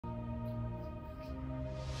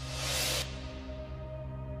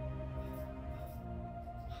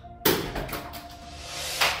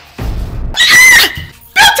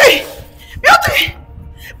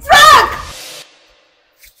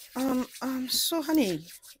So, honey,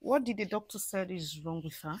 what did the doctor say is wrong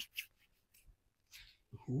with her?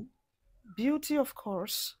 Who? Beauty, of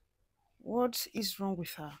course. What is wrong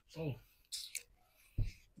with her? Oh,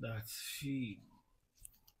 that she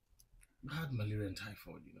had malaria and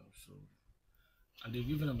typhoid, so and they've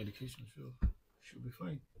given her medication, so she'll be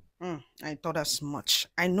fine. I thought as much.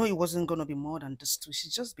 I know it wasn't going to be more than this too.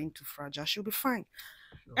 She's just being too fragile. She'll be fine.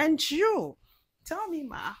 Sure. And you, tell me,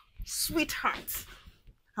 ma, sweetheart,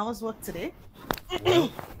 how was work today?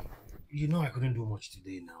 Well, I couldn't do much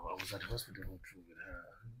today now. I was at the hospital all through with her.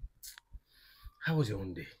 How was your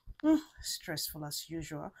own day? Stressful as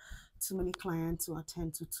usual. Too many clients to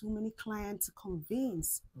attend to, too many clients to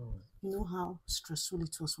convince. You know how stressful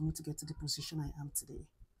it was for me to get to the position I am today.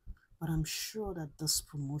 But I'm sure that this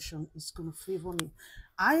promotion is going to favor me.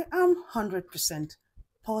 I am 100%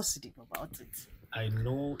 positive about it. I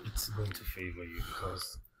know it's going to favor you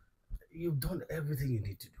because you've done everything you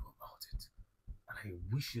need to do about it. And I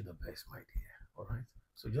wish you the best, my dear. All right?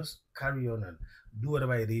 So just carry on and do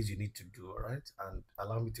whatever it is you need to do, all right? And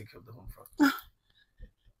allow me to take care of the home front.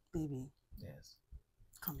 Baby. Yes.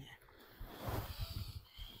 Come here.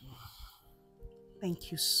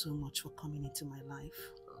 Thank you so much for coming into my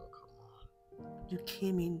life. Oh, come on. You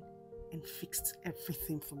came in and fixed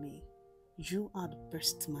everything for me. You are the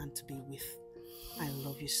best man to be with. I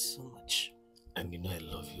love you so much. And I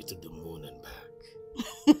love you to the moon and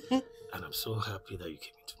back. And I'm so happy that you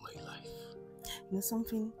came into my life. You know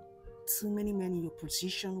something? Too many men in your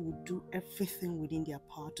position will do everything within their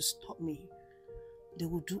power to stop me. They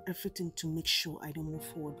will do everything to make sure I don't move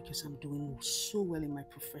forward because I'm doing so well in my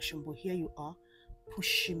profession. But here you are,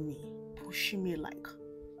 pushing me like,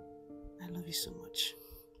 I love you so much.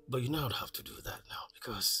 But I don't have to do that now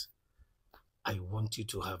because I want you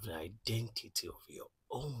to have an identity of your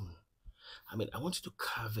own. I want you to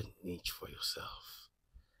carve a niche for yourself.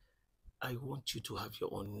 I want you to have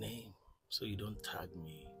your own name so you don't tag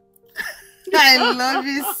me. I love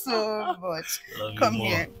you so much. Love Come you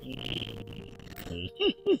here.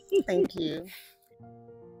 Thank you.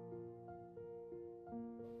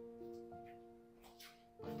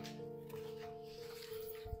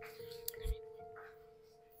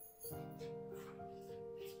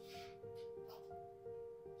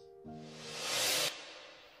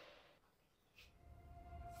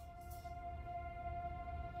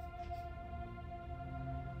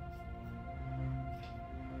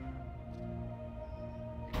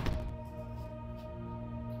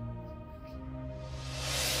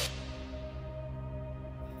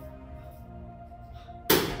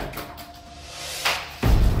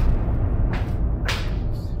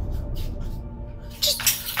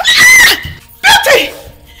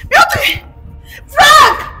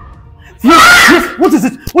 What is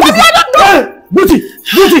it? What is it?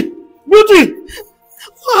 Beauty!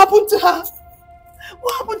 What happened to her?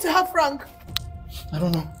 What happened to her, Frank? I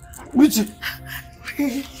don't know. Beauty!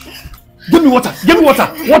 Give me water!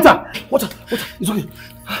 Water! It's okay.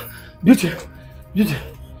 Beauty!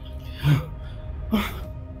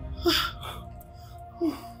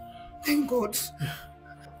 Thank God.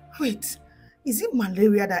 Wait, is it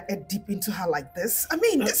malaria that ate deep into her like this?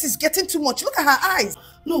 This is getting too much. Look at her eyes.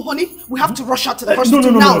 No, honey, we have to rush her to the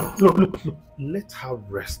hospital now. No. Look. Let her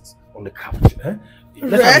rest on the couch. Let her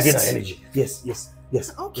regain her energy. Yes.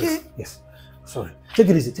 Okay. Yes. Sorry. Take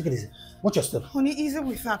it easy. Watch your step. Honey, easy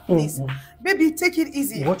with her, please. Baby, take it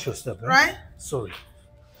easy. Watch your step. Right? Sorry.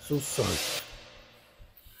 So sorry.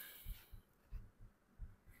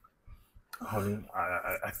 Honey,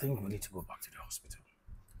 I think we need to go back to the hospital.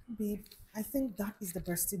 Babe, I think that is the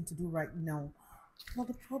best thing to do right now. But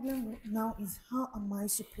the problem right now is how am I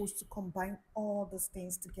supposed to combine all these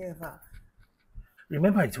things together?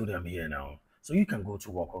 Remember I told you I'm here now. So you can go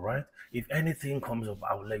to work, all right? If anything comes up,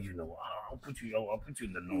 I'll let you know. I'll put you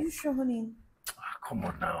in the know. Are you sure, honey? Come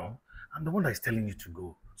on now. I'm the one that is telling you to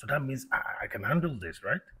go. So that means I can handle this,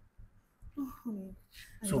 right? Oh, honey.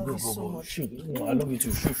 So go. So much. Shoot. I love you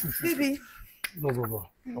too. Shoot. Baby. Go.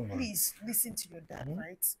 Please, listen to your dad,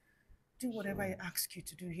 right? Do whatever I ask you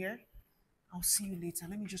to do here. I'll see you later.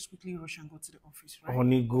 Let me just quickly rush and go to the office, right?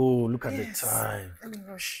 Honey, go. Look at the time. Let me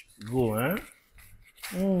rush. Go, eh?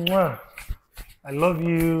 I love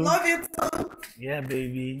you. Love you too. Yeah,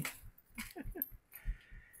 baby.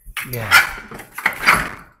 Yeah.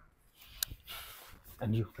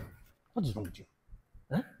 And you, what is wrong with you?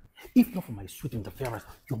 Huh? If not for my sweet interference,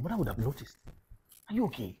 your mother would have noticed. Are you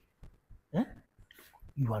okay? Huh?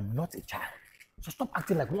 You are not a child. So stop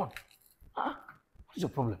acting like one. What is your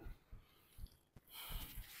problem?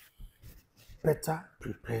 Better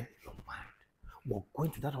prepare your mind. We're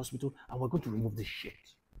going to that hospital and we're going to remove this shit.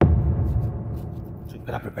 So you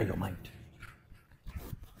better prepare your mind.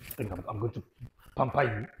 think I'm going to pamper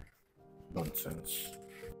you? Nonsense.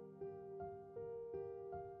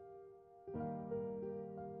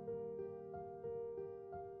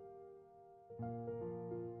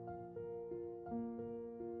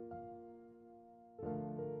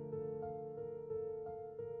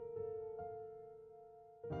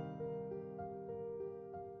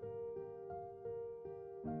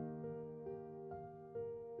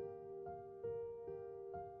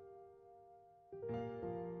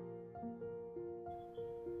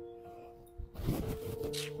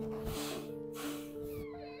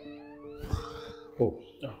 Oh,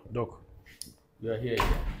 Doc, you are here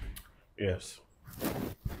again. Yes.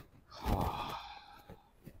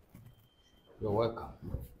 You're welcome.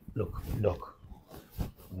 Look, Doc,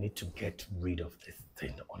 we need to get rid of this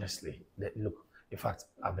thing, honestly. Look, in fact,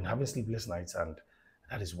 I've been having sleepless nights, and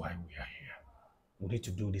that is why we are here. We need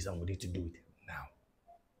to do this, and we need to do it now.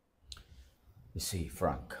 You see,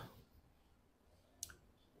 Frank,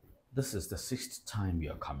 this is the 6th time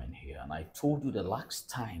you're coming here, and I told you the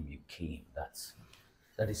last time you came that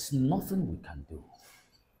there is nothing we can do.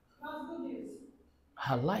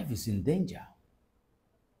 Her life is in danger.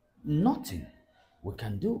 Nothing we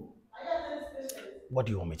can do. What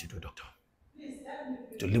do you want me to do, Doctor?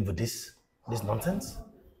 To live with this nonsense?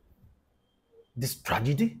 This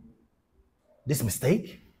tragedy? This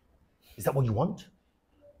mistake? Is that what you want?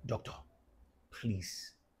 Doctor,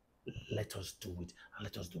 please, let us do it, and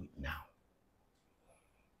let us do it now.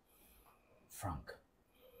 Frank,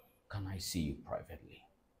 can I see you privately?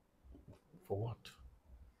 For what?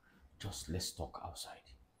 Just let's talk outside.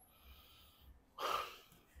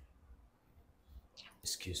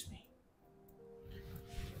 Excuse me.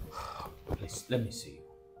 Please, let me see you.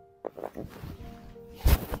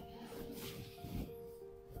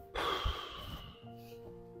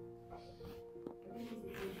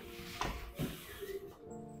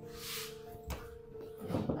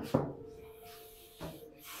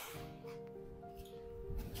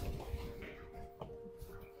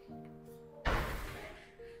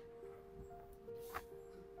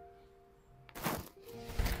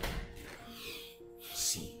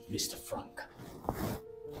 See, Mr. Frank,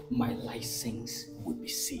 my license will be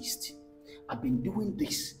seized. I've been doing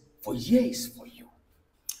this for years for you.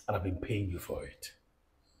 And I've been paying you for it.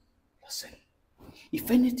 Listen,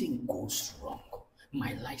 if anything goes wrong,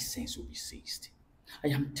 my license will be seized. I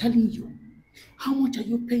am telling you, how much are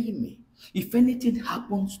you paying me? If anything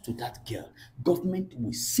happens to that girl, government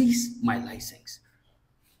will seize my license.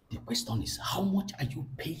 The question is, how much are you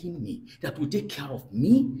paying me that will take care of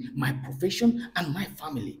me, my profession, and my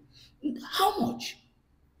family? How much?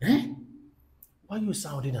 Eh? Why are you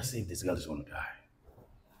sounding as if this girl is going to die?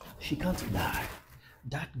 She can't die.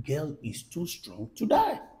 That girl is too strong to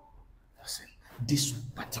die. Listen, this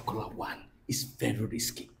particular one is very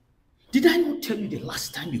risky. Did I not tell you the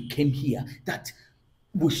last time you came here that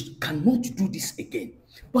we cannot do this again?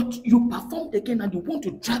 But you performed again and you want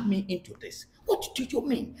to drag me into this. What do you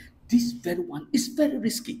mean? This very one is very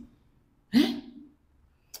risky. Eh?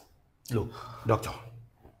 Look, doctor,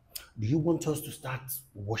 do you want us to start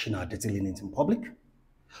washing our dirty linens in public?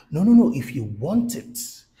 No, no, no. If you want it,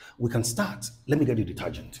 we can start. Let me get you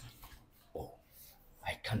detergent. Oh,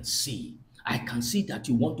 I can see that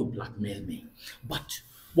you want to blackmail me. But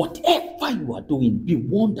whatever you are doing, be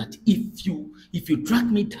warned that if you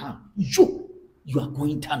drag me down, you are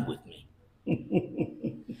going down with me.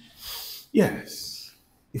 Yes.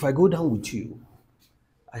 If I go down with you,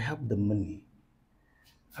 I have the money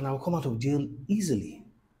and I'll come out of jail easily.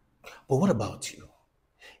 But what about you?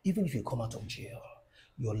 Even if you come out of jail,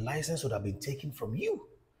 your license would have been taken from you.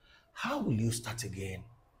 How will you start again?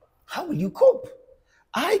 How will you cope?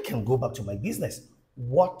 I can go back to my business.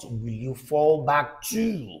 What will you fall back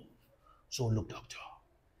to? So look, doctor,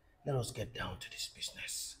 let us get down to this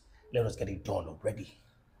business. Let us get it done already.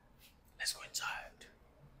 Let's go inside.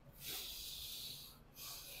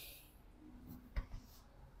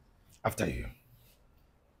 After you.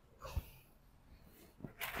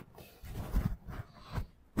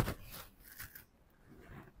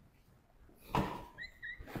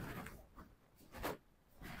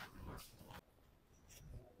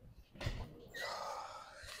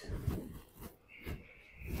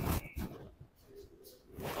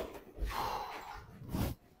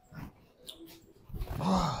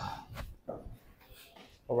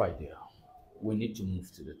 All right, dear. We need to move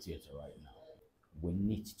to the theater right now. We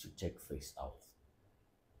need to check face out.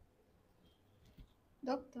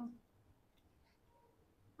 Doctor,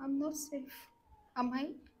 I'm not safe. Am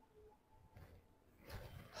I?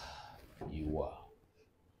 You are.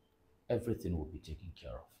 Everything will be taken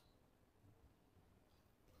care of.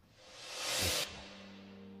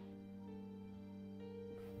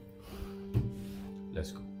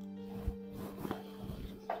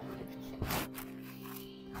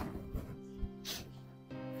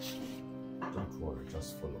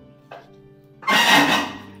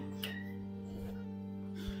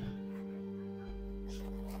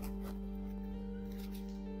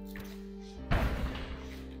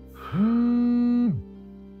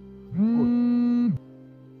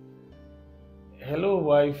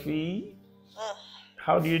 wifey.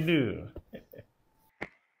 How do you do?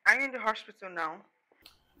 Are you in the hospital now?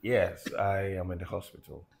 Yes, I am in the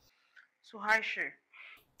hospital. So how is she?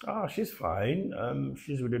 Ah, she's fine.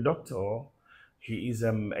 She's with the doctor. He is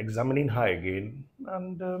examining her again,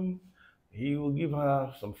 and he will give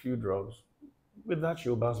her some few drugs. With that,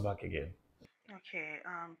 she'll bounce back again. Okay,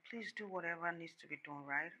 please do whatever needs to be done,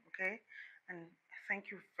 right? Okay? And thank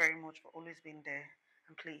you very much for always being there.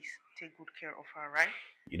 And please take good care of her, right?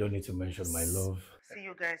 You don't need to mention my love. See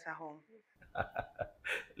you guys at home.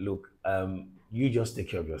 Look, you just take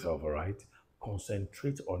care of yourself, all right?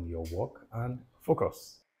 Concentrate on your work and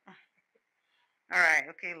focus. All right,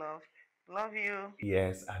 okay, love. Love you.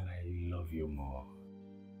 Yes, and I love you more.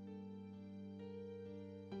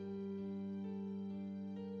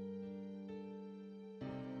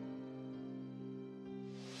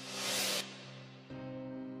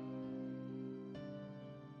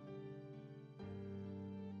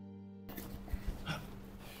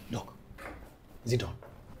 Look, is it done?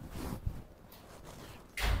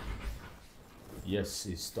 Yes,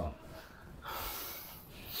 it's done.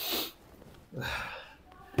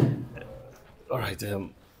 All right,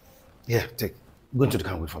 yeah, go into the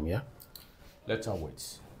car and wait for me, yeah? Let her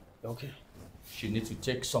wait. Okay. She needs to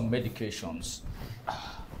take some medications.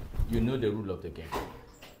 You know the rule of the game.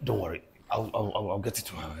 Don't worry, I'll get it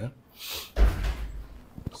to her, yeah?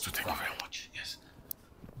 So thank you very much, yes.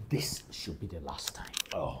 This should be the last time.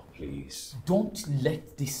 Oh, please. Don't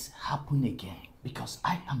let this happen again, because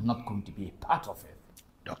I am not going to be a part of it.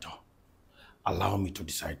 Doctor, allow me to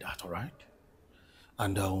decide that, all right?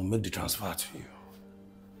 And I'll make the transfer to you.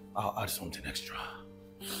 I'll add something extra.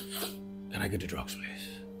 Can I get the drugs,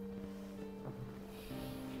 please?